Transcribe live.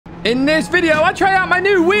In this video, I try out my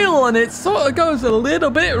new wheel, and it sort of goes a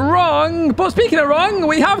little bit wrong. But speaking of wrong,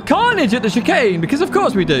 we have carnage at the chicane, because of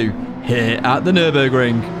course we do, here at the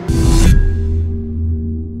Nürburgring.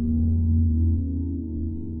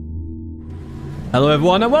 Hello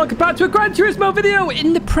everyone, and welcome back to a Gran Turismo video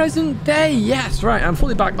in the present day. Yes, right, I'm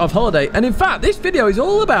fully back off holiday. And in fact, this video is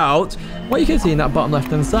all about what you can see in that bottom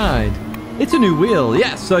left-hand side. It's a new wheel,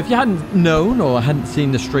 yes. So if you hadn't known or hadn't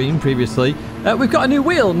seen the stream previously, we've got a new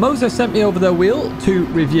wheel. Moza sent me over their wheel to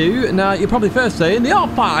review. Now, you're probably first saying, the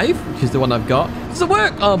R5, which is the one I've got, does it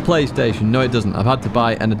work on PlayStation? No, it doesn't. I've had to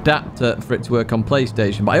buy an adapter for it to work on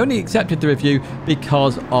PlayStation, but I only accepted the review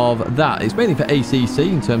because of that. It's mainly for ACC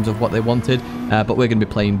in terms of what they wanted, but we're going to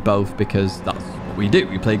be playing both because that's what we do.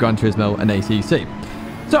 We play Gran Turismo and ACC.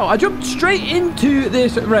 So I jumped straight into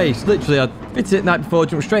this race. Literally, I fitted it the night before,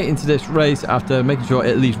 jumped straight into this race after making sure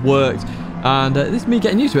it at least worked. And this is me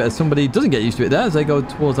getting used to it as somebody doesn't get used to it there as they go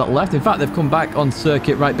towards that left. In fact, they've come back on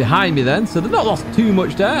circuit right behind me then. So they've not lost too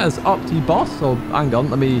much there as Opti-Boss, or hang on,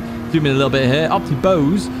 let me zoom in a little bit here.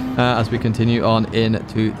 Opti-Bose as we continue on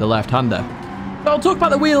into the left-hander. So I'll talk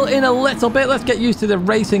about the wheel in a little bit. Let's get used to the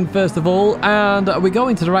racing first of all. And we go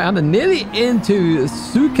into the right-hander, nearly into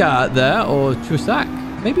Suka there, or Chusak.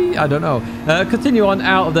 Maybe? I don't know. Continue on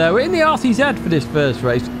out of there. We're in the RCZ for this first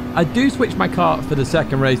race. I do switch my car for the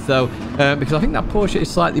second race, though, because I think that Porsche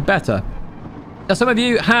is slightly better. Now, some of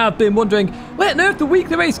you have been wondering where on earth the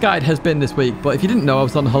weekly race guide has been this week. But if you didn't know, I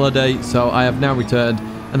was on holiday, so I have now returned.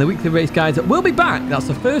 And the weekly race guides will be back. That's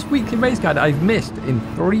the first weekly race guide I've missed in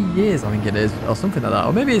 3 years, I think it is, or something like that.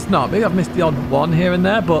 Or maybe it's not. Maybe I've missed the odd one here and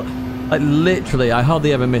there, but like literally, I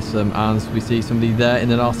hardly ever miss them. And we see somebody there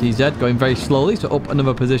in an RCZ going very slowly, so up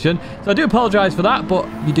another position. So I do apologise for that, but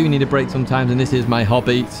you do need a break sometimes, and this is my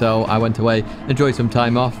hobby. So I went away, enjoyed some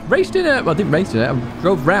time off, raced in it. Well, I didn't race in it. I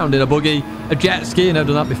drove round in a buggy, a jet ski, and I've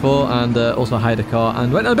done that before, and also hired a car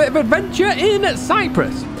and went on a bit of adventure in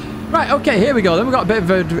Cyprus. Right, okay, here we go. Then we've got a bit of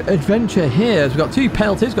an adventure here. So we've got two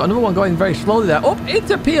penalties. Got another one going very slowly there. Up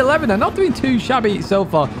into P11. They're not doing too shabby so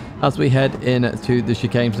far as we head into the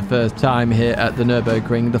chicane for the first time here at the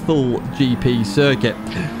Nürburgring, the full GP circuit.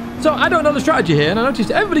 So I don't know the strategy here, and I noticed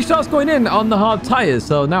everybody starts going in on the hard tyres.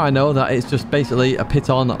 So now I know that it's just basically a pit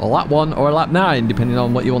on a lap 1 or a lap 9, depending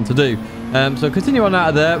on what you want to do. So continue on out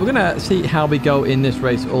of there. We're going to see how we go in this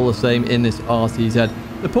race all the same in this RCZ.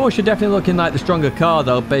 The Porsche definitely looking like the stronger car,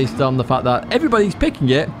 though, based on the fact that everybody's picking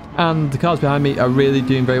it, and the cars behind me are really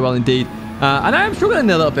doing very well indeed. And I am struggling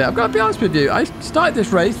a little bit. I've got to be honest with you. I started this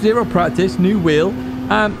race, zero practice, new wheel,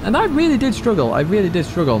 and I really did struggle. I really did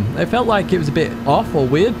struggle. It felt like it was a bit off or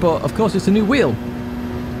weird, but of course it's a new wheel.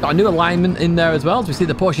 Got a new alignment in there as well. As we see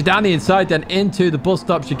the Porsche down the inside, then into the bus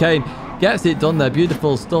stop chicane. Gets it done there.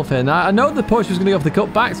 Beautiful stuff here. Now, I know the Porsche was going to go for the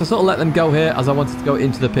cutback, so I sort of let them go here as I wanted to go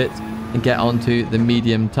into the pits and get onto the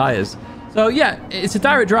medium tyres. So yeah, it's a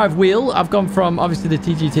direct drive wheel. I've gone from obviously the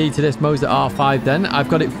TGT to this Moza R5 then. I've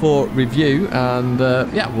got it for review, and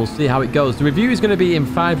yeah, we'll see how it goes. The review is going to be in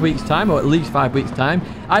 5 weeks time, or at least 5 weeks time.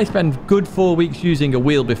 I spend good 4 weeks using a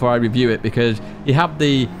wheel before I review it, because you have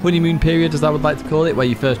the honeymoon period, as I would like to call it, where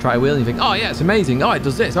you first try a wheel and you think, oh yeah, it's amazing, oh it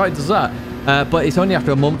does this, oh it does that. But it's only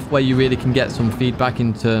after a month where you really can get some feedback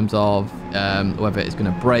in terms of whether it's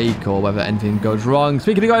going to break or whether anything goes wrong.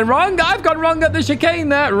 Speaking of going wrong, I've gone wrong at the chicane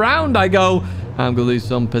there. Round I go. I'm going to lose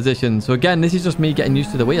some position. So again, this is just me getting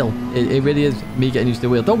used to the wheel. It really is me getting used to the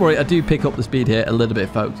wheel. Don't worry, I do pick up the speed here a little bit,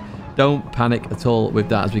 folks. Don't panic at all with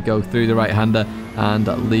that as we go through the right-hander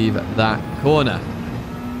and leave that corner.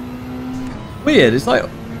 Weird. It's like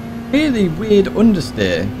really weird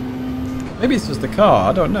understeer. Maybe it's just the car.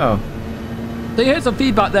 I don't know. So you heard some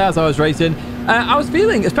feedback there as I was racing. I was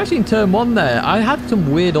feeling, especially in turn 1 there, I had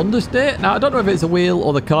some weird understeer. Now, I don't know if it's a wheel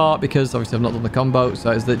or the car, because obviously I've not done the combo,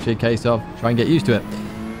 so it's literally a case of try and get used to it.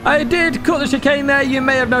 I did cut the chicane there. You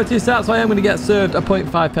may have noticed that, so I am going to get served a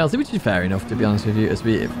 0.5 penalty, which is fair enough, to be honest with you, as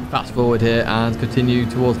we fast forward here and continue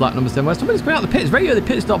towards lap number 7, where somebody's coming out of the pits. Very early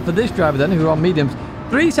pit stop for this driver then, who are on mediums.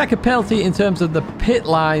 3-second penalty in terms of the pit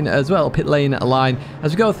line as well, pit lane line.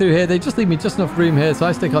 As we go through here, they just leave me just enough room here, so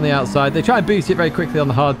I stick on the outside. They try and boost it very quickly on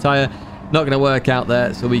the hard tyre. Not going to work out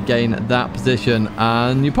there, so we gain that position.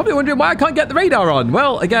 And you're probably wondering why I can't get the radar on.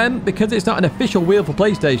 Well, again, because it's not an official wheel for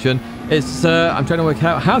PlayStation, it's I'm trying to work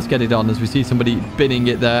out how to get it on, as we see somebody binning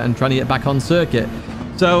it there and trying to get back on circuit.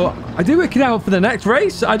 So I do work it out for the next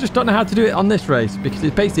race. I just don't know how to do it on this race, because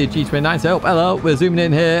it's basically a G29. So, hello, we're zooming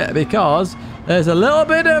in here because there's a little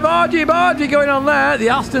bit of argy-bargy going on there. The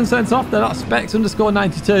Aston sent off there. That's Specs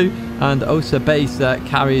 _92. And Osa Base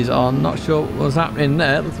carries on. Not sure what was happening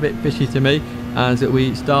there. Looks a bit fishy to me. as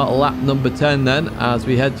we start lap number 10 then, as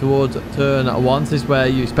we head towards turn 1. This is where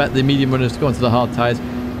you expect the medium runners to go onto the hard tyres.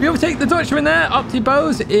 We overtake the Dutchman there,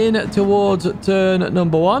 Optibose, in towards turn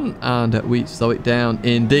number 1, and we slow it down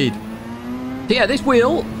indeed. So yeah, this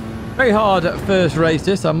wheel, very hard first race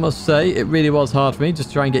this, I must say. It really was hard for me, just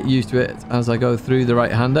to try and get used to it as I go through the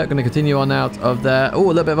right-hander. Going to continue on out of there. Oh, a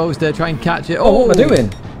little bit of oversteer, try and catch it. Oh, what am I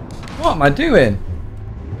doing? What am I doing?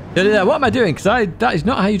 Yeah, what am I doing? Because that is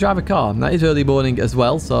not how you drive a car. That is early morning as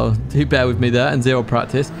well, so do bear with me there, and zero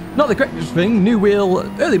practice. Not the correct thing. New wheel,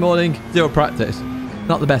 early morning, zero practice.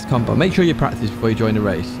 Not the best combo. Make sure you practice before you join a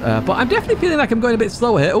race. But I'm definitely feeling like I'm going a bit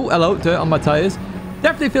slower here. Oh, hello, dirt on my tyres.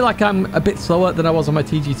 Definitely feel like I'm a bit slower than I was on my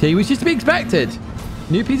TGT, which is to be expected.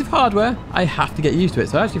 New piece of hardware. I have to get used to it.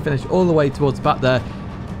 So I actually finished all the way towards the back there.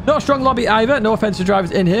 Not a strong lobby either. No offense to drivers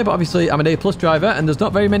in here, but obviously I'm an A+ driver and there's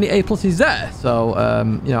not very many A+ there. So,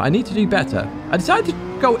 you know, I need to do better. I decided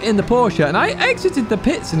to go in the Porsche and I exited the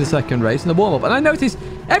pits in the second race in the warm-up, and I noticed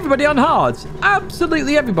everybody on hards.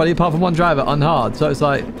 Absolutely everybody apart from one driver on hard. So it's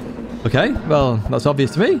like, okay, well, that's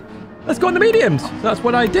obvious to me. Let's go on the mediums. So that's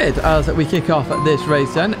what I did as we kick off this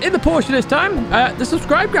race then. In the Porsche this time, the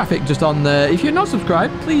subscribe graphic just on there. If you're not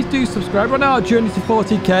subscribed, please do subscribe. We're on our journey to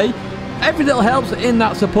 40k. Every little helps in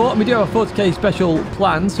that support. And we do have a 40k special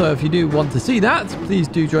plan. So if you do want to see that, please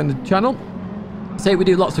do join the channel. Say we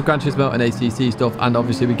do lots of Gran Turismo and ACC stuff. And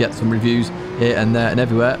obviously we get some reviews here and there and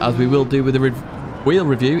everywhere, as we will do with the wheel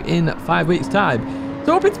review in 5 weeks' time.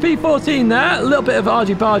 So up into P14 there, a little bit of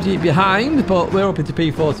argy-bargy behind, but we're up into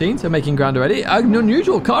P14, so making ground already. An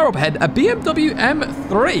unusual car up ahead, a BMW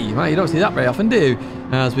M3. Well, you don't see that very often, do you?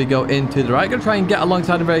 As we go into the right, going to try and get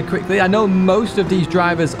alongside him very quickly. I know most of these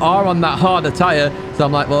drivers are on that harder tyre, so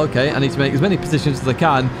I'm like, well, okay, I need to make as many positions as I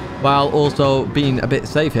can, while also being a bit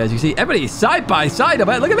safe here. As you see, everybody's side by side up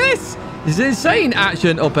ahead. Look at this! This is insane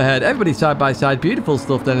action up ahead. Everybody side by side. Beautiful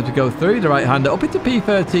stuff then as we go through the right-hander up into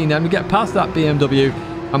P13. Then we get past that BMW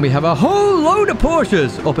and we have a whole load of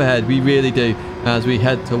Porsches up ahead. We really do, as we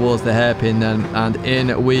head towards the hairpin then, and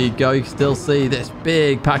in we go. You can still see this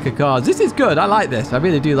big pack of cars. This is good. I like this. I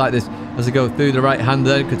really do like this as I go through the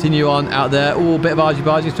right-hander and continue on out there. Oh, a bit of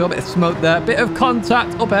argy-bargy, so a bit of smoke there. Bit of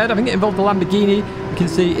contact up ahead. I think it involved the Lamborghini. You can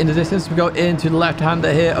see in the distance. We go into the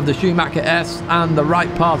left-hander here of the Schumacher S and the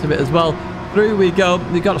right part of it as well. Through we go.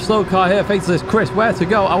 We've got a slow car here. Faceless Chris, where to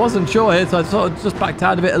go? I wasn't sure here, so I sort of just backed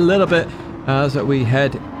out of it a little bit as we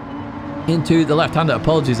head into the left-hander.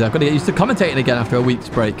 Apologies, I've got to get used to commentating again after a week's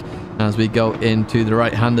break. As we go into the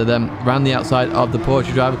right-hander then, round the outside of the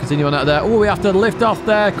Porsche driver, continue on out there. Oh, we have to lift off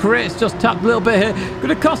there. Chris just tapped a little bit here. Going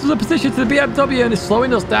to cost us a position to the BMW, and it's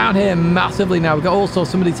slowing us down here massively now. We've got also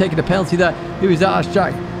somebody taking a penalty there. Who is that? That's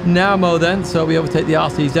Jack Naumo then. So we overtake the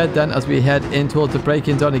RCZ then as we head in towards the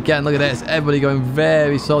braking zone again. Look at this. Everybody going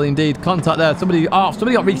very solid indeed. Contact there. Somebody off.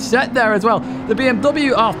 Somebody got reset there as well. The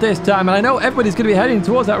BMW off this time, and I know everybody's going to be heading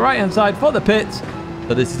towards that right-hand side for the pits.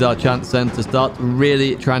 So this is our chance then to start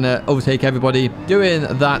really trying to overtake everybody, doing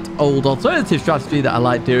that old alternative strategy that I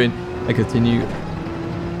like doing, and continue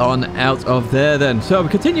on out of there then. So we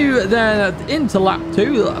continue then into lap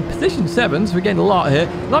 2, position 7, so we're getting a lot here.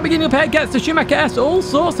 Lamborghini up ahead gets the Schumacher S, all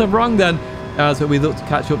sorts of wrong then, as we look to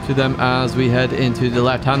catch up to them as we head into the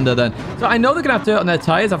left-hander then. So I know they're going to have dirt on their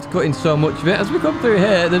tyres after cutting so much of it. As we come through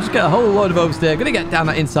here, they just get a whole load of oversteer. Going to get down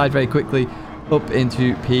that inside very quickly. Up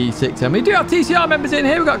into P6. And we do have TCR members in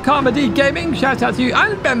here. We've got Karma D Gaming. Shout out to you.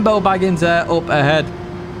 And Bembo Baggins there up ahead.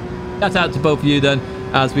 Shout out to both of you then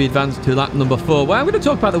as we advance to lap number 4. Well, I'm going to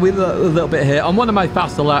talk about the wheel a little bit here on one of my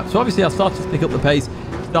faster laps. So obviously I started to pick up the pace,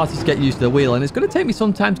 started to get used to the wheel, and it's going to take me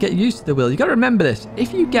some time to get used to the wheel. You've got to remember this.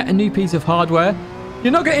 If you get a new piece of hardware,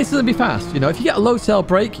 you're not going to instantly be fast. You know, if you get a low cell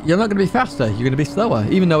brake, you're not going to be faster. You're going to be slower,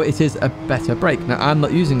 even though it is a better brake. Now, I'm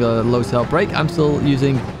not using a low cell brake. I'm still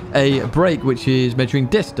using a brake which is measuring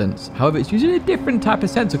distance. However, it's using a different type of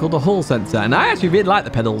sensor called the Hall sensor. And I actually really like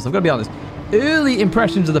the pedals. I've got to be honest. Early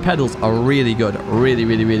impressions of the pedals are really good. Really,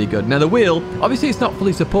 really, really good. Now, the wheel, obviously, it's not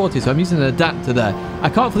fully supported, so I'm using an adapter there. I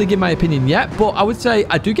can't fully give my opinion yet, but I would say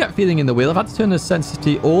I do get feeling in the wheel. I've had to turn the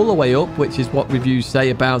sensitivity all the way up, which is what reviews say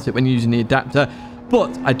about it when you're using the adapter.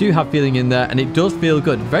 But I do have feeling in there, and it does feel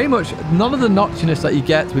good. Very much none of the notchiness that you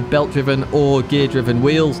get with belt-driven or gear-driven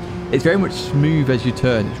wheels. It's very much smooth as you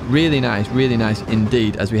turn. It's really nice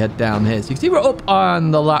indeed as we head down here. So you can see we're up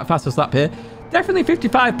on the fastest lap here. Definitely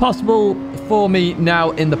 55 possible for me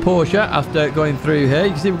now in the Porsche after going through here.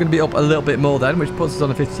 You can see we're going to be up a little bit more then, which puts us on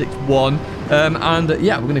a 56.1. And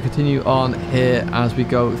yeah, we're going to continue on here as we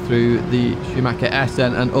go through the Schumacher S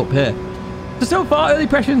and up here. So far, early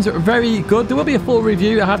impressions are very good. There will be a full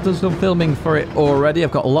review. I have done some filming for it already.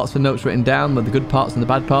 I've got lots of notes written down with the good parts and the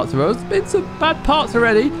bad parts. There's been some bad parts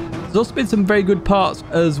already. There's also been some very good parts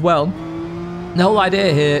as well. The whole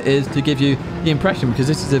idea here is to give you the impression, because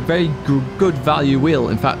this is a very good value wheel.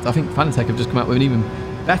 In fact, I think Fanatec have just come out with an even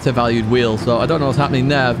better valued wheel, so I don't know what's happening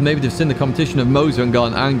there. Maybe they've seen the competition of Moza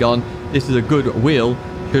and gone, this is a good wheel.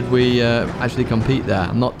 Should we actually compete there?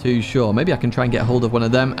 I'm not too sure. Maybe I can try and get hold of one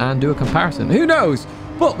of them and do a comparison. Who knows?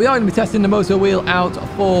 But we are going to be testing the Moza wheel out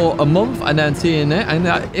for a month and then seeing it. And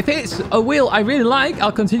if it's a wheel I really like,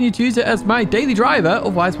 I'll continue to use it as my daily driver.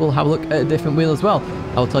 Otherwise, we'll have a look at a different wheel as well.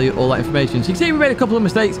 I'll tell you all that information. So you can see we made a couple of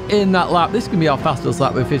mistakes in that lap. This is going to be our fastest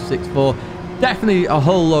lap with 56.4. Definitely a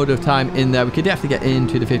whole load of time in there. We could definitely get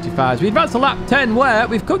into the 55s. We advanced to lap 10 where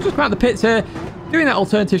we've just come out the pits here, doing that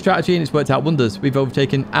alternative strategy, and it's worked out wonders. We've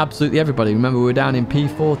overtaken absolutely everybody. Remember, we were down in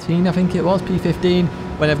P14, I think it was, P15,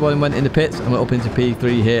 when everyone went in the pits, and we're up into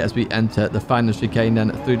P3 here as we enter the final chicane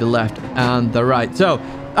then through the left and the right. So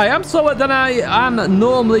I am slower than I am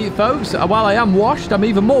normally, folks. While I am washed, I'm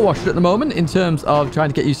even more washed at the moment in terms of trying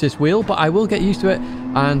to get used to this wheel, but I will get used to it,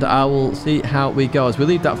 and I will see how we go as we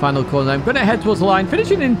leave that final corner. I'm going to head towards the line,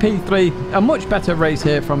 finishing in P3. A much better race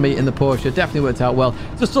here from me in the Porsche. Definitely worked out well.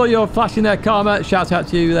 Just saw your flashing there, Karma. Shout out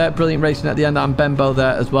to you there. Brilliant racing at the end. And Bembo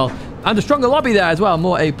there as well. And a stronger lobby there as well.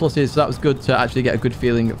 More A+, so that was good to actually get a good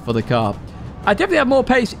feeling for the car. I definitely have more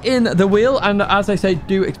pace in the wheel, and as I say,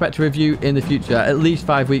 do expect a review in the future. At least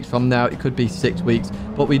 5 weeks from now. It could be 6 weeks,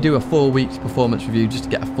 but we do a 4 weeks performance review just to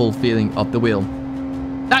get a full feeling of the wheel.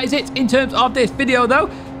 That is it in terms of this video, though.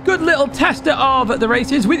 Good little tester of the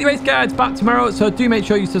races. Weekly race guides back tomorrow, so do make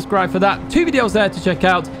sure you subscribe for that. 2 videos there to check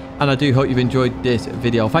out, and I do hope you've enjoyed this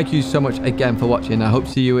video. Thank you so much again for watching. I hope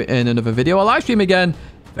to see you in another video. I'll live stream again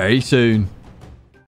very soon.